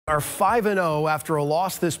Are 5-0 after a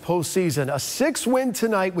loss this postseason. A 6-win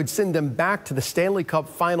tonight would send them back to the Stanley Cup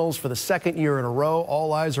Finals for the second year in a row.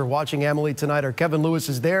 All eyes are watching Amalie tonight. Our Kevin Lewis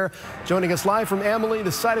is there, joining us live from Amalie,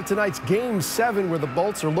 the site of tonight's Game 7, where the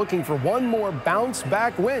Bolts are looking for one more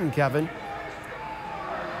bounce-back win, Kevin.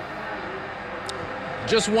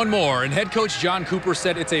 Just one more, and head coach Jon Cooper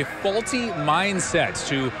said it's a faulty mindset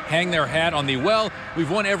to hang their hat on the, well,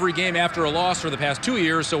 we've won every game after a loss for the past 2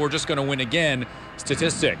 years, so we're just going to win again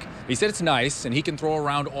statistic. He said it's nice, and he can throw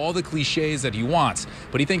around all the cliches that he wants,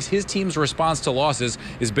 but he thinks his team's response to losses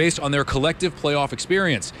is based on their collective playoff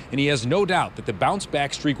experience, and he has no doubt that the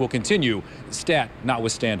bounce-back streak will continue, stat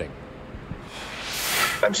notwithstanding.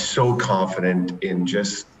 I'm so confident in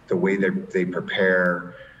just the way they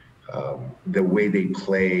prepare, the way they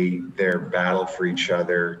play, their battle for each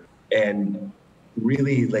other, and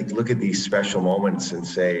really look at these special moments and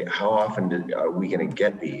say, how often are we going to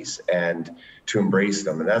get these, and to embrace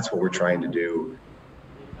them. And that's what we're trying to do.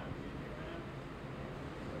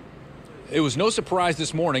 It was no surprise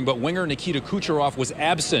this morning, but winger Nikita Kucherov was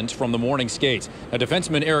absent from the morning skates. Now,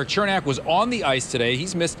 defenseman Erik Cernak was on the ice today.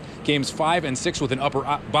 He's missed games 5 and 6 with an upper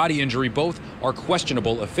body injury. Both are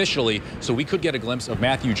questionable officially, so we could get a glimpse of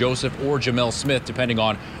Matthew Joseph or Jamel Smith, depending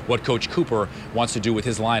on what Coach Cooper wants to do with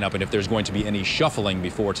his lineup and if there's going to be any shuffling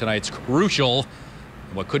before tonight's crucial,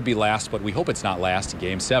 what could be last, but we hope it's not last,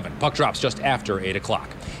 Game 7. Puck drops just after 8 o'clock.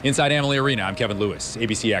 Inside Amalie Arena, I'm Kevin Lewis,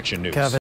 ABC Action News.